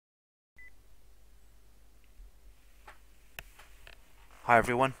Hi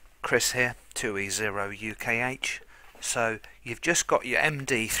everyone, Chris here, 2E0UKH. So you've just got your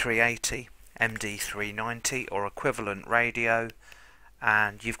MD380, MD390 or equivalent radio,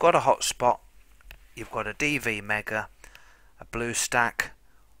 and you've got a hotspot, you've got a dvmega, a BlueStack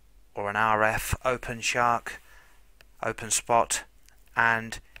or an RF, openspot,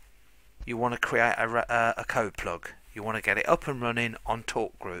 and you want to create a code plug. You want to get it up and running on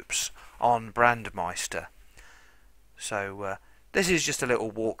talkgroups, on brandmeister. So this is just a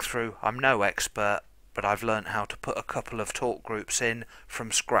little walkthrough. I'm no expert, but I've learned how to put a couple of talkgroups in from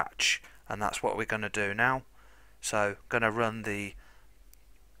scratch, and that's what we're going to do now. So going to run the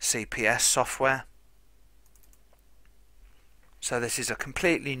CPS software. So this is a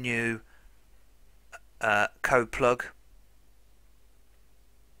completely new code plug.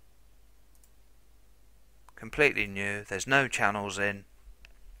 Completely new, there's no channels in.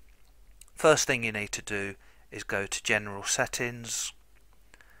 First thing you need to do is go to General Settings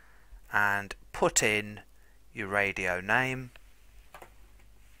and put in your radio name.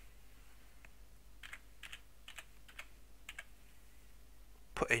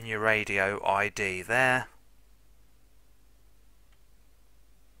 Put in your radio ID there.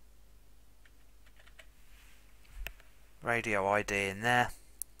 Radio ID in there.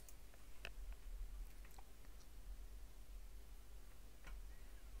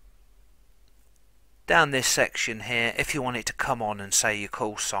 Down this section here, if you want it to come on and say your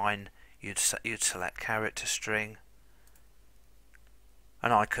call sign, you'd select character string,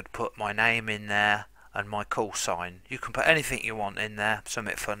 and I could put my name in there and my call sign. You can put anything you want in there,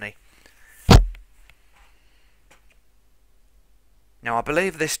 something funny. Now I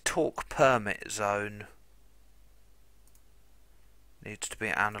believe this talk permit zone needs to be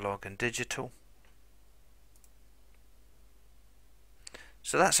analog and digital.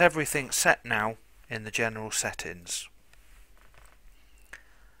 So that's everything set now in the general settings.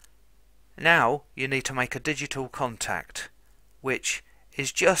 Now you need to make a digital contact, which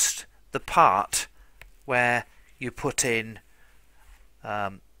is just the part where you put in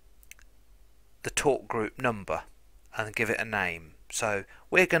the talk group number and give it a name. So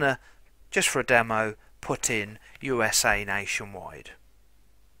we're gonna, just for a demo, put in USA nationwide.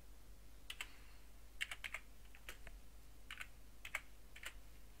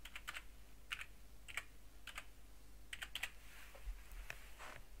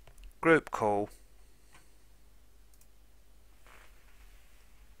 Group call,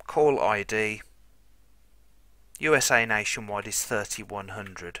 call ID, USA nationwide is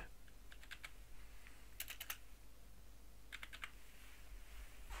 3100.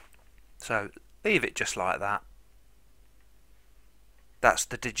 So leave it just like that. That's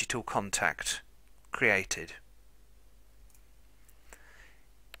the digital contact created.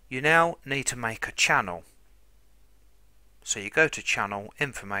 You now need to make a channel. So you go to channel,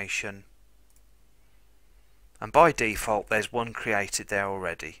 information, and by default there's one created there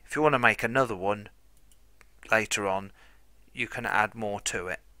already. If you want to make another one later on, you can add more to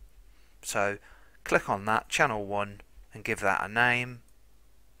it. So click on that, channel 1, and give that a name.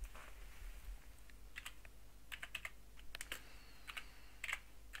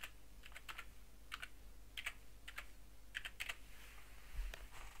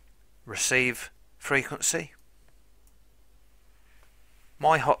 Receive frequency.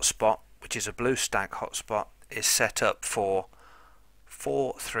 My hotspot, which is a BlueStack hotspot, is set up for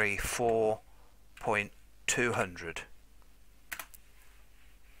 434.200,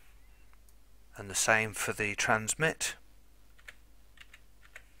 and the same for the transmit.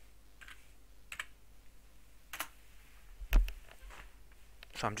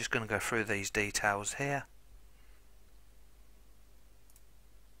 So I'm just going to go through these details here.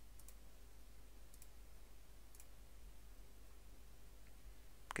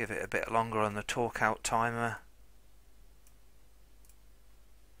 Give it a bit longer on the talk out timer.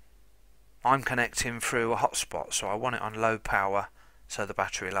 I'm connecting through a hotspot, so I want it on low power so the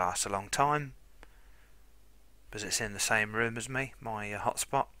battery lasts a long time, because it's in the same room as me, my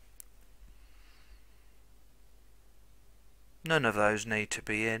hotspot. None of those need to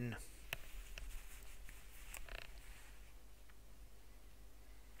be in.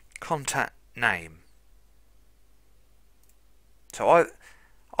 Contact name. So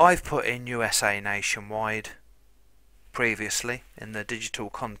I've put in USA nationwide previously in the digital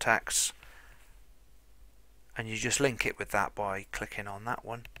contacts, and you just link it with that by clicking on that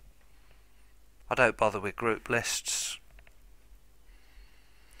one. I don't bother with group lists.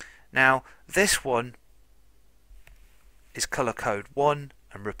 Now this one is color code 1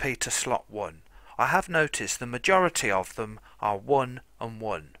 and repeater slot 1. I have noticed the majority of them are 1 and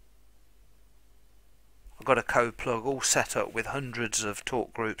 1. I've got a code plug all set up with hundreds of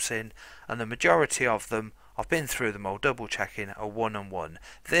talk groups in, and the majority of them, I've been through them all double checking, are 1 and 1.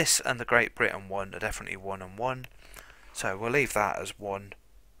 This and the Great Britain one are definitely 1 and 1, so we'll leave that as 1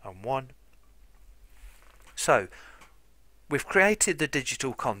 and 1. So we've created the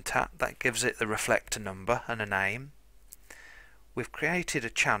digital contact that gives it the reflector number and a name. We've created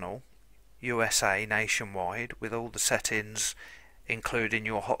a channel, USA nationwide, with all the settings including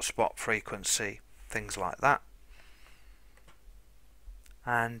your hotspot frequency, things like that.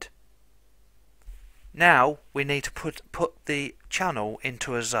 And now we need to put the channel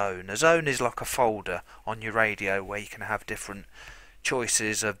into a zone. A zone is like a folder on your radio where you can have different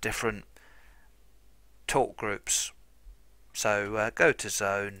choices of different talk groups. So go to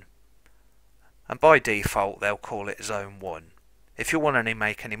zone, and by default they'll call it zone 1. If you want to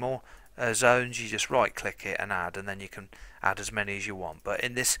make any more zones, you just right click it and add, and then you can add as many as you want. But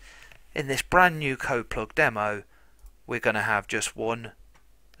in this brand new code plug demo, we're going to have just one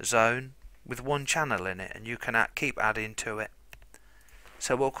zone with one channel in it, and you can keep adding to it.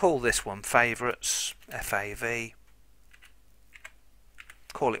 So we'll call this one favorites, FAV.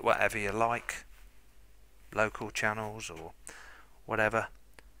 Call it whatever you like, local channels or whatever.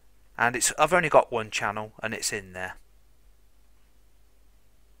 And I've only got one channel and it's in there.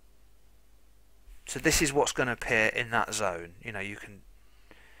 So this is what's going to appear in that zone. You know, you can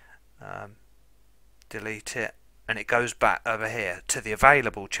delete it and it goes back over here to the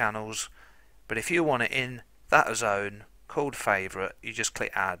available channels. But if you want it in that zone called favourite, you just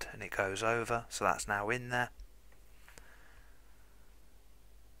click add and it goes over. So that's now in there.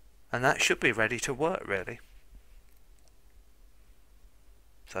 And that should be ready to work, really.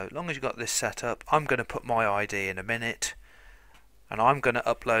 So as long as you've got this set up, I'm going to put my ID in a minute, and I'm going to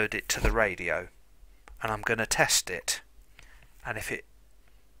upload it to the radio, and I'm going to test it. And if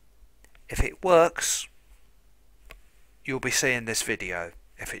it works, you'll be seeing this video.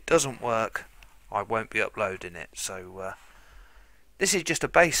 If it doesn't work, I won't be uploading it. So this is just a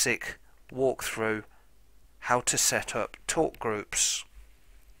basic walkthrough how to set up talk groups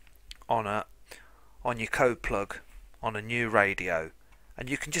on your code plug on a new radio, and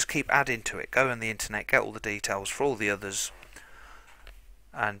you can just keep adding to it. Go on the internet, get all the details for all the others,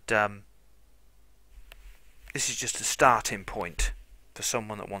 and this is just a starting point for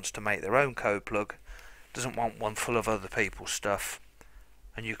someone that wants to make their own code plug, doesn't want one full of other people's stuff,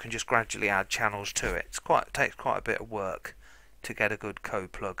 and you can just gradually add channels to it. It takes quite a bit of work to get a good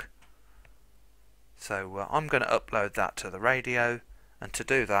code plug. So I'm going to upload that to the radio, and to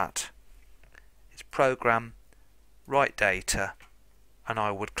do that, it's program, write data, and I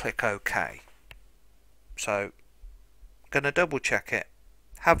would click OK. So I'm going to double check it.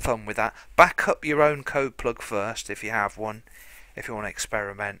 Have fun with that. Back up your own code plug first if you have one, if you want to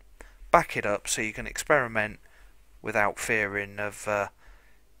experiment. Back it up so you can experiment without fearing of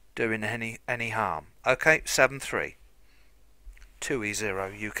doing any harm. OK, 73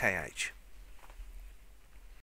 2E0 UKH.